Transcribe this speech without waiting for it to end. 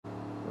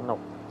No.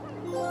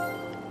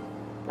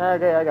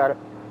 Okay, I got it.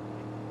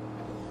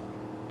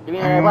 Give me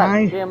a Am what?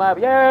 I? Give me my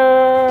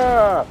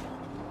yeah.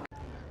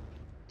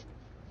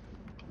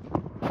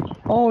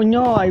 Oh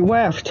no, I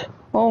left.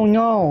 Oh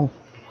no.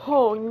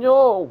 Oh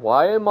no!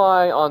 Why am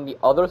I on the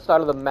other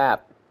side of the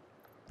map?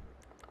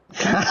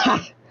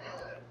 I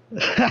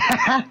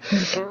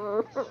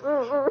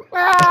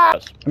Ah!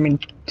 mean,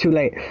 too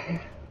late.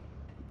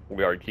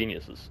 We are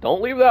geniuses.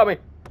 Don't leave without me.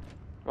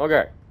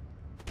 Okay.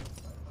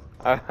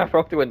 I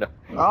broke the window.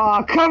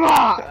 Oh, come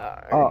on!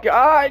 Oh.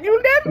 God,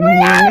 you left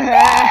me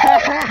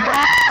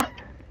out!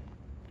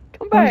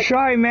 Come I'm back.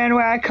 sorry, man.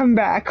 When I come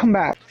back, come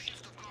back.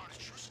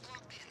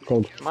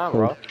 Cold. Come on,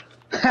 Cold.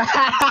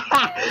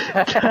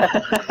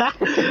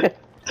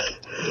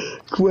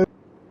 Quit.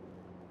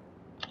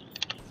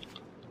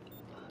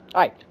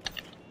 Hi.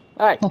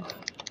 Hi.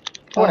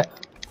 What?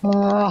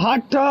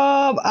 Hot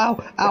tub!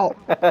 Ow! Ow!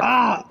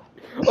 Ah!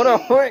 Oh no!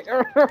 Wait.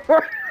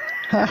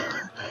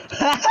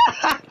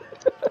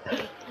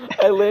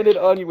 I landed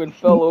on you and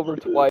fell over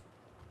twice.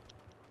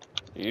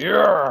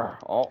 Yeah.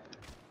 Oh.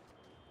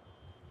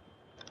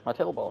 My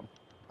tailbone.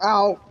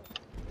 Ow!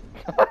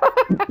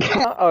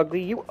 Not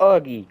ugly, you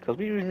ugly, because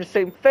we use the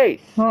same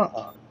face.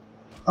 Yeah,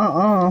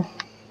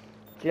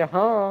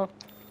 huh?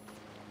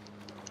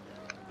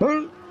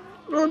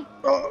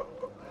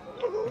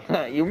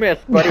 You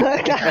missed, buddy.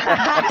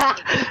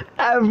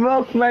 I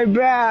broke my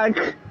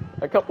back.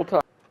 A couple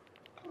times.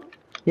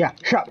 Yeah,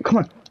 shut up. Come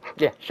on.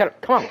 Yeah, shut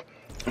up. Come on.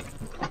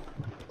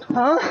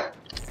 Huh?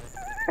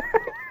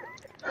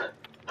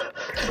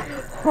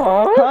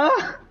 Huh?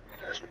 Huh?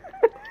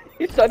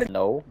 You said it.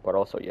 No, but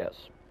also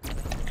yes.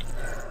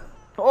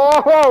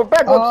 Oh,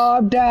 backwards. Oh,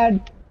 I'm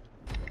dead.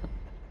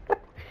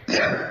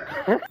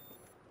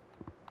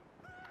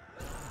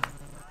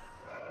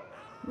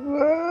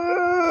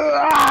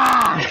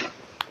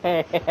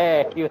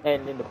 You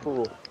landed in the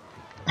pool.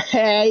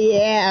 Hey,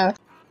 yeah.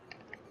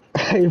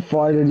 You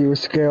farted, you were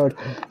scared.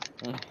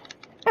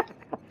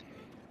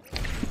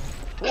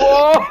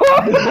 Whoa!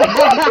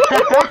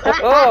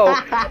 Oh!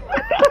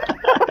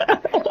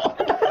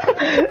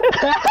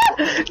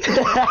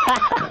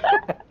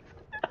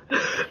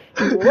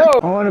 Whoa!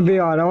 I want to be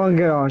on. I want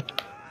to get on.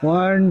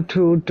 1,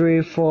 2,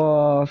 3,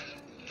 4,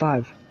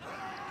 5.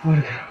 I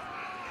want to get on.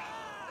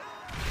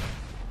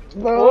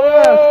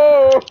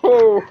 Whoa!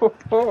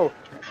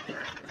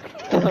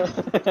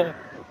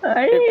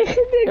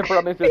 It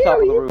brought me to the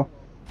top of the roof.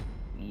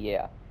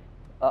 Yeah.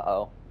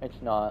 Uh-oh.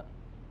 It's not.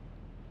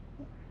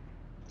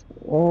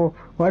 Oh,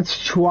 let's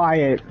try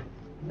it.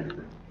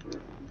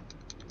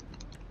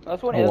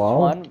 This one is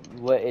fun,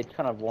 but it's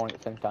kind of boring at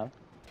the same time.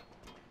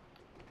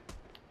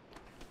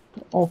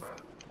 Oh.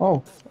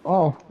 Oh.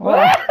 Oh.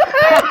 Oh,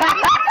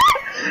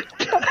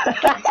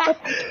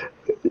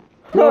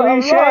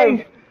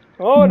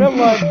 oh, never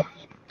mind.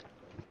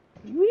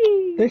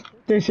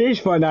 This is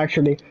fun,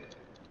 actually.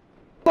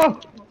 Oh.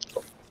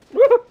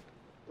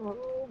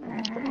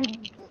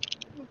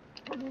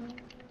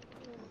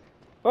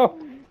 Oh.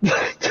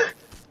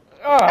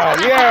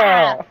 Oh,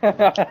 yeah!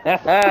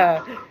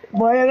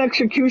 What an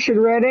execution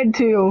ran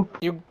into you.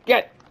 You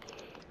get.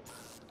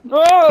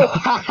 Oh!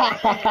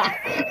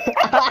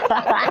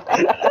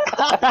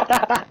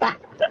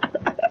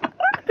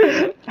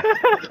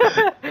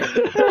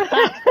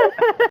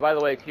 By the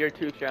way, tier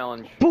 2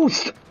 challenge.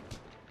 Boost!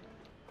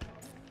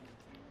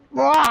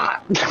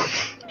 Ah!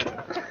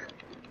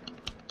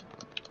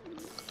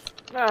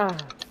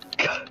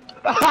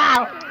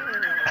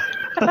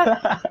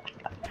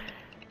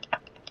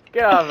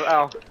 Get out of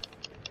ow.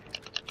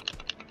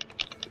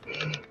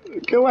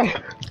 Get away!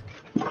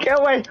 Get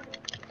away!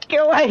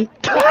 Get away!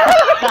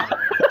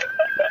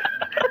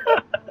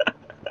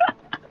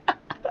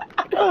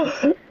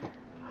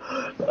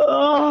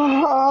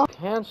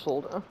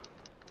 Cancelled.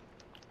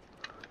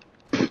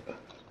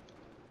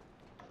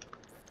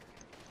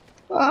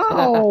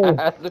 Oh!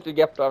 I have to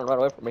get down and run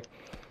away from me.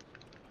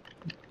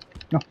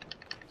 No.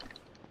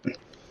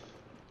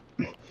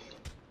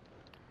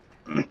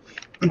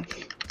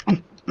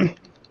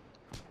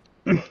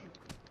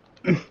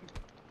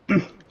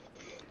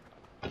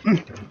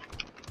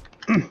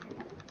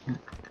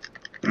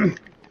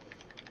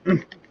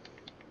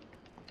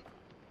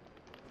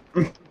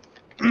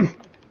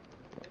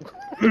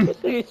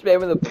 You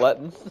spamming the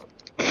buttons.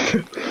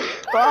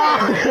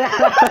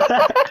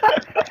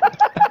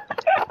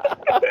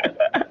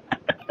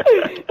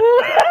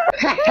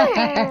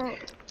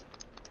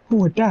 Who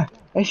was that?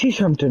 I see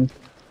something.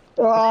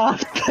 Oh.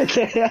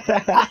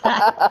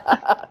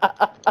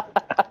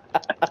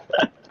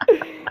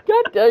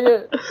 God dang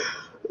it.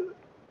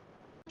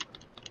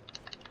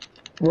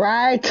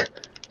 Right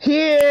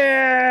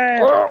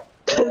here!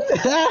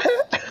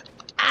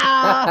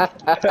 Ah!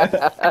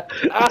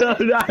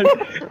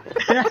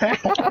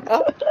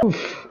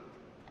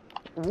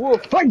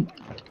 Woof. Fine!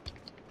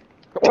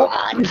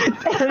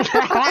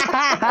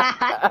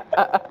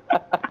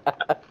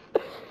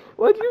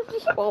 Why'd you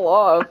just fall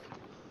off?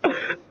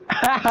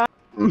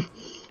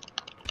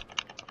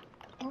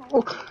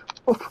 Oh,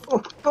 oh,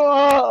 oh,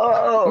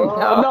 Oh,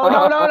 no, no,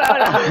 no, no,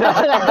 no.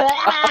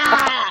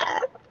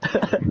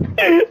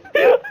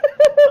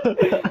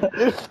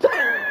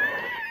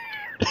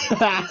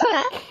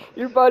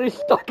 Your body's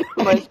stuck in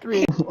my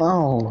screen.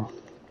 Oh,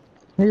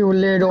 you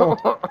little.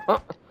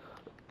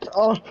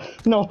 Oh,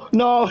 no,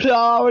 no, no,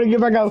 I want to get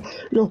back out.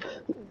 No.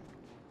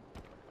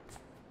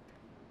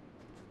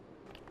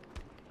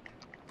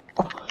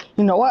 Oh,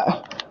 you know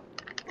what?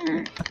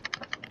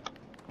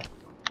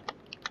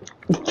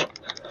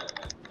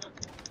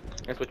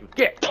 That's what you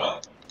get.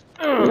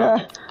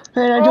 Yeah.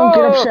 Hey, don't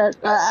get upset.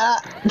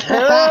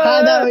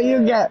 That's what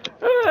you get.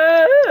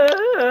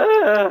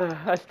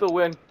 I still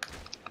win.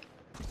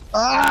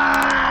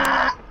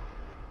 Ah!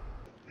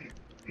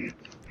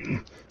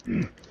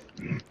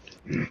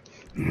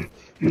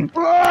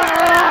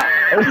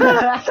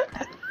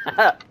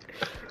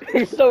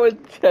 He's so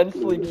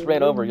intensely just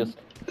ran over. Just.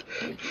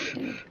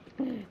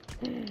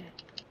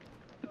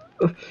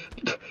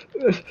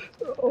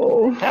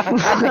 Oh.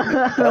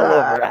 Fell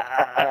over.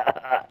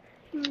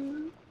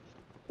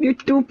 You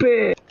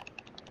stupid.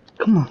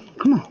 Come on,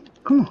 come on,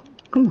 come on,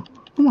 come on,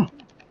 come on,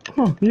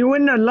 come on. You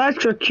win the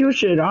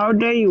electrocution. How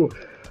dare you?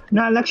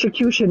 Not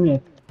electrocution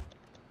me.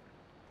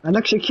 I'll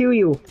execute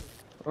you.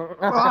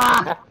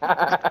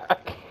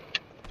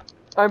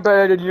 I'm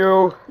better than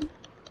you.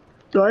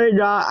 Sorry,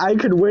 not. I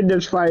could win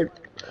this fight.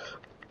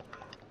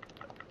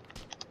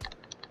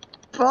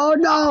 Oh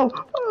no!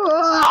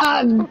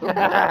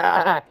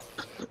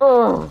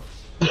 Oh.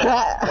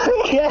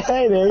 Yeah,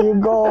 there you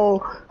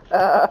go.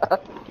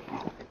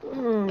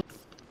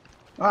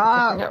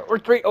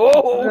 Retreat.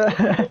 Oh!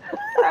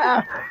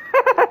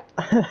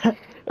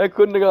 I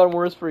couldn't have gotten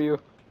worse for you.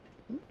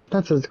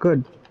 That's as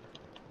good.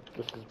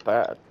 This is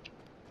bad.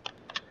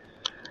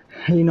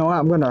 You know what?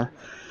 I'm gonna.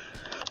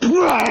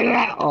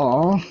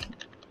 Oh.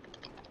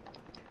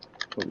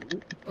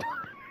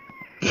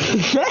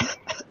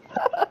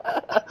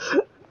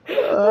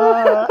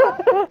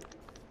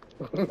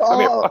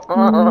 Oh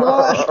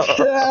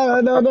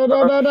no no no no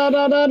no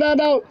no no no no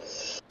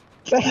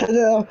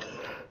no!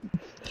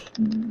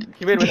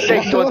 You made a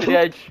mistake going to the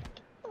edge.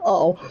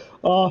 Oh,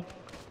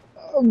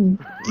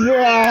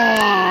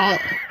 yeah.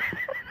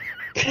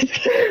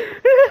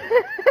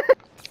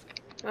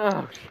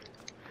 Oh,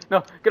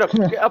 no, get up,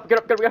 get up, get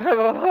up, get up, get up.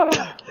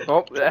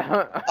 Oh.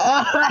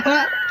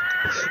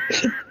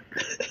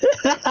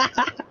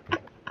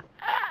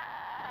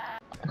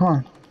 Come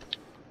on,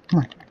 come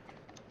on,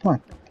 come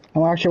on. I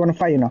actually want to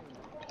fight you now.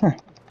 Come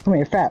here,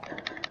 you're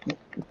fat.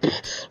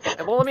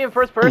 It won't let me in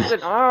first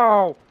person.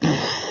 Oh.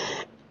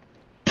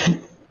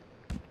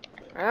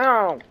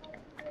 Ow.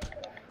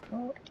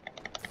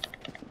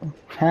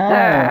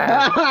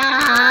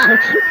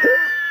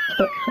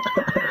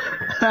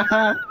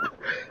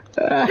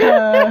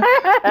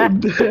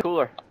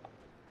 Cooler.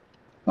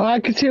 Oh, I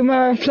can see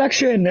my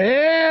reflection.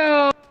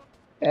 Ew!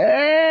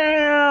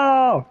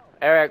 Ew!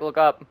 Eric, look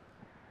up.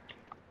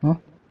 Huh?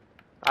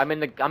 I'm in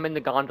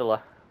the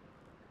gondola.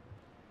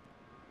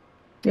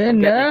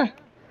 In there?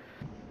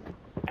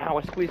 Ow,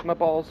 I squeezed my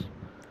balls.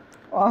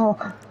 Oh,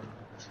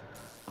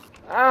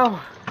 Ow.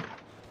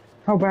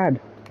 how bad?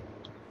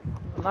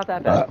 Not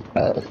that bad.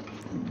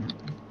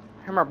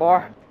 Come here,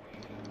 boy.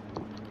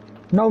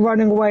 No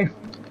running away.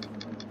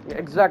 Yeah,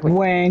 exactly.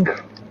 Wank.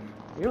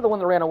 You're the one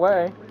that ran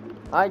away.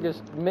 I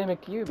just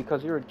mimicked you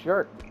because you're a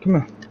jerk. Come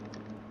here.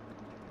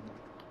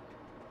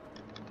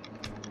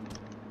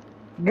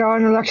 Go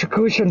on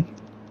electrocution.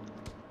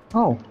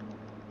 Oh.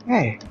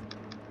 Hey.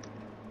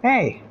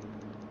 Hey.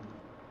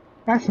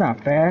 That's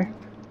not fair.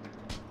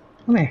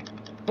 Come here.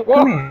 Whoa!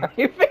 Come here.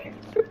 You fell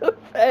through the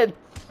fence.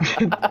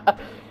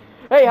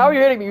 Hey, how are you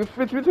hitting me? You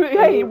flew through.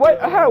 Hey,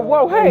 what? How?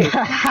 Whoa! Hey,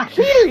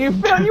 cheater! You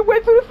fell. You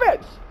went through the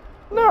fence.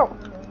 No.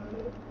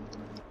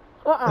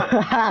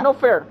 No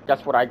fair.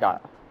 That's what I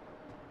got.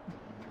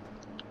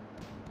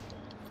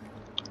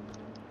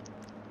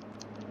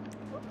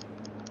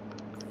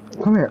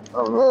 Come here.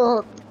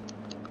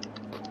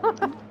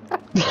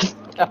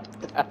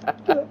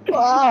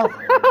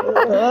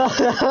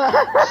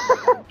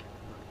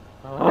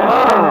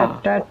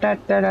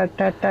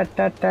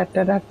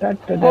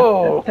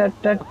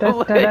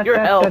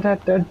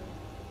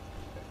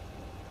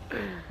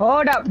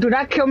 Hold up, do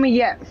not kill me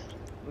yet.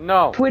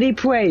 No. Pretty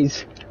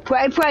praise.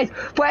 Wait.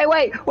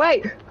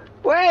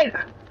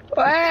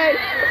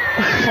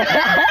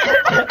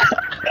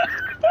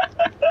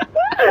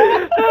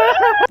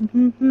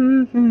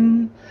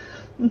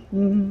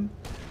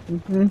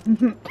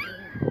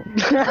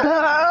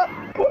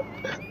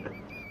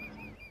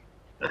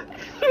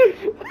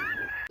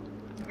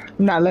 I'm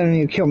not letting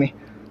you kill me.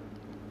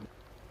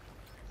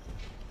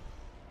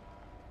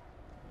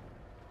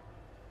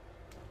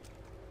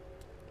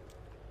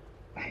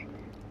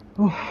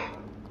 Oh.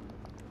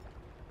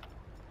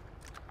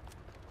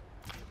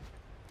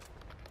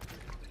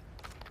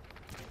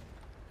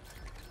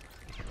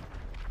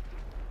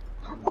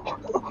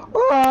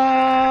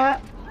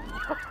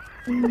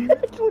 I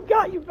actually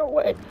got you. No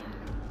way.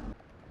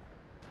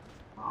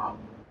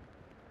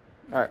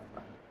 Alright.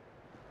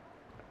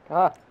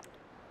 Ah.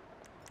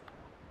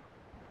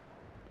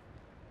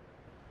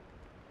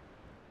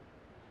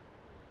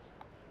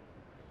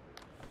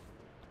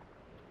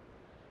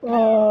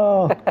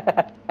 Oh.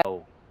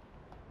 Oh.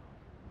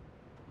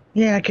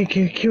 Yeah, I can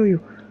kill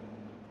you.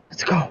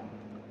 Let's go.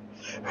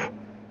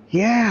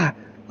 Yeah.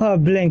 Oh,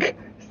 Blink.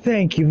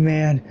 Thank you,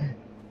 man.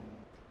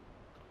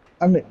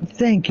 I mean,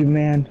 thank you,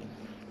 man.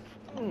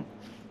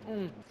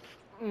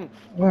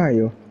 Where are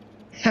you?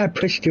 I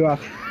pushed you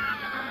off.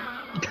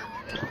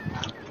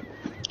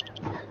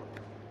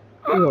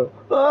 Oh,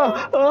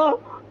 oh,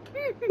 oh.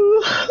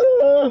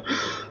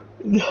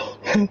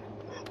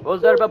 What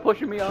was that about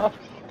pushing me off?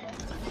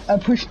 I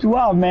pushed you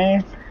off,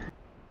 man.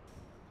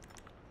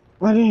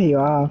 Oh, there you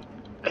are.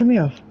 Come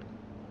here.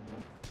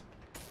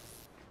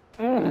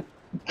 Mm.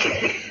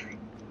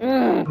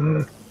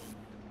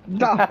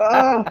 No.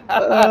 Ah!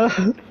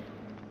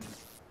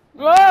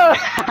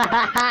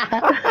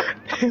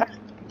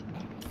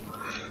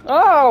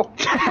 Oh!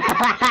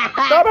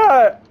 Stop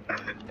it!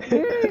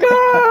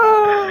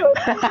 No!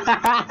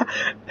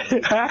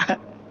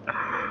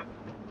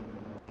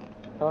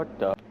 What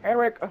the?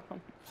 Eric.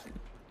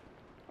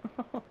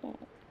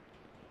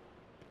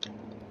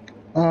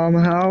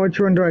 Which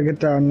one do I get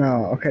down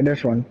now? Okay,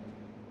 this one.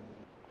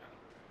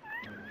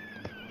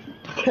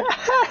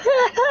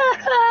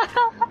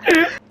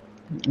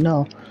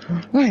 No.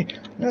 Wait.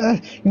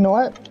 You know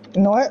what?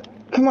 You know what?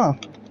 Come on.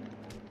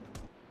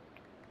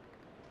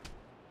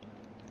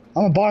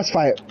 I'm a boss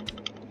fight.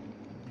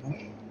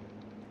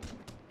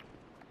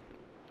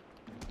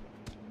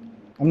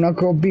 I'm not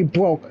gonna be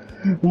broke.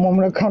 I'm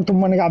gonna come to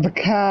money, got the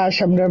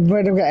cash. I'm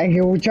gonna get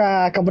you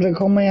Jack. I'm gonna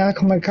come here,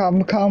 come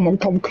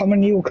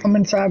and you, come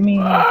inside me.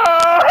 Come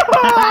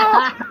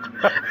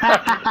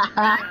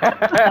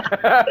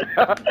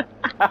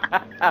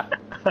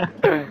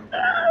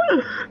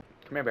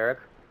here, Barrick.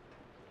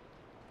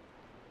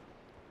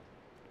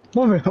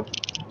 Move it.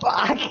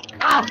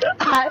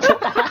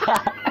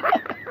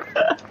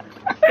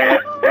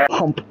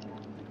 Hump.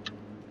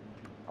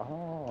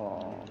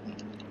 Oh.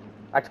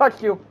 I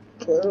touched you.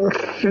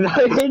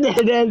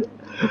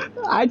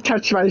 I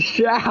touched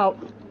myself.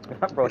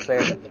 Bro, say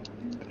it.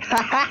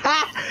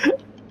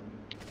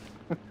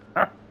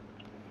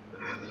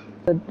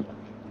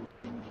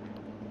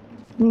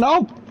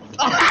 Nope.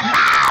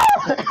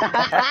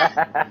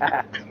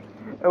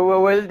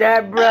 What was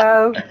that,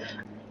 bro?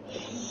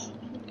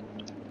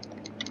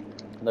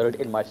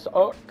 Loaded in my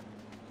sock.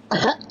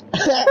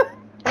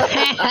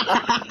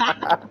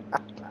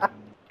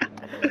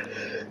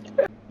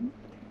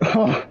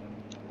 Oh.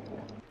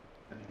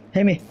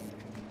 Hit me.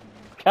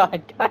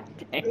 God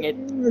dang it.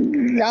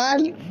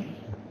 God.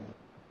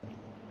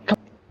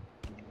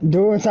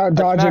 Do it without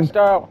dodging. Maxed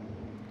out.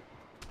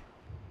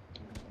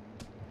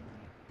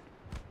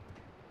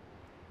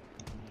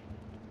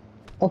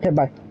 Okay,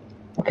 bye.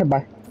 Okay,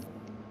 bye.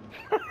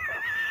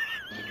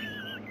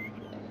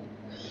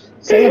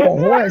 Say like a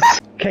horse.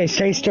 Okay,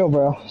 stay still,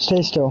 bro.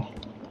 Stay still.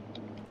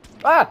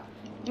 Ah!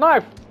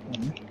 Knife!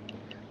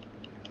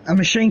 I'm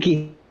a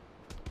shanky.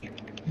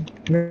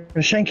 I'm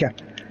gonna shank you. I'm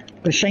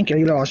gonna shank you,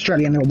 you little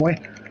Australian little boy.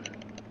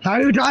 How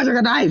are you dodging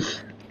a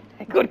knife?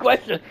 Good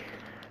question.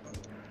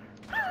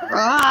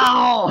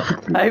 Ow!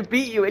 I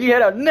beat you and you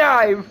had a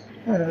knife!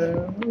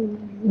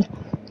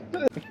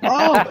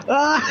 Oh!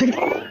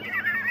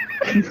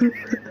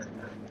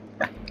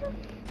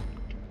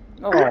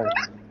 Oh.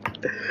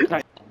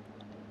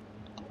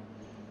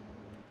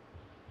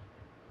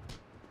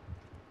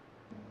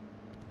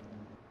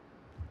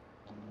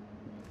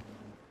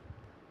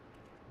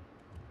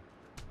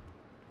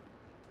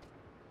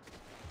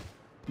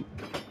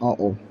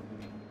 Uh-oh.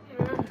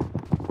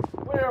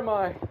 Where am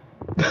I?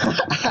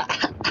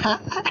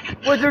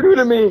 What'd you do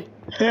to me?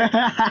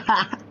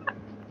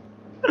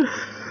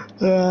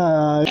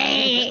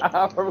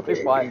 I'm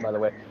perfectly fine, by the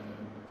way.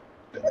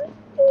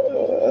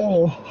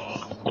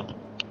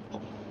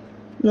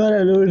 Not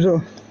a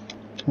loser.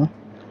 Huh?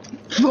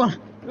 Come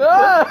on.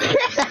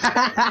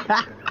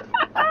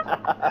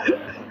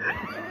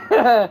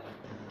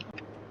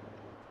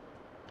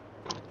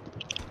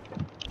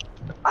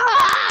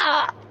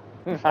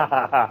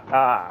 Ah!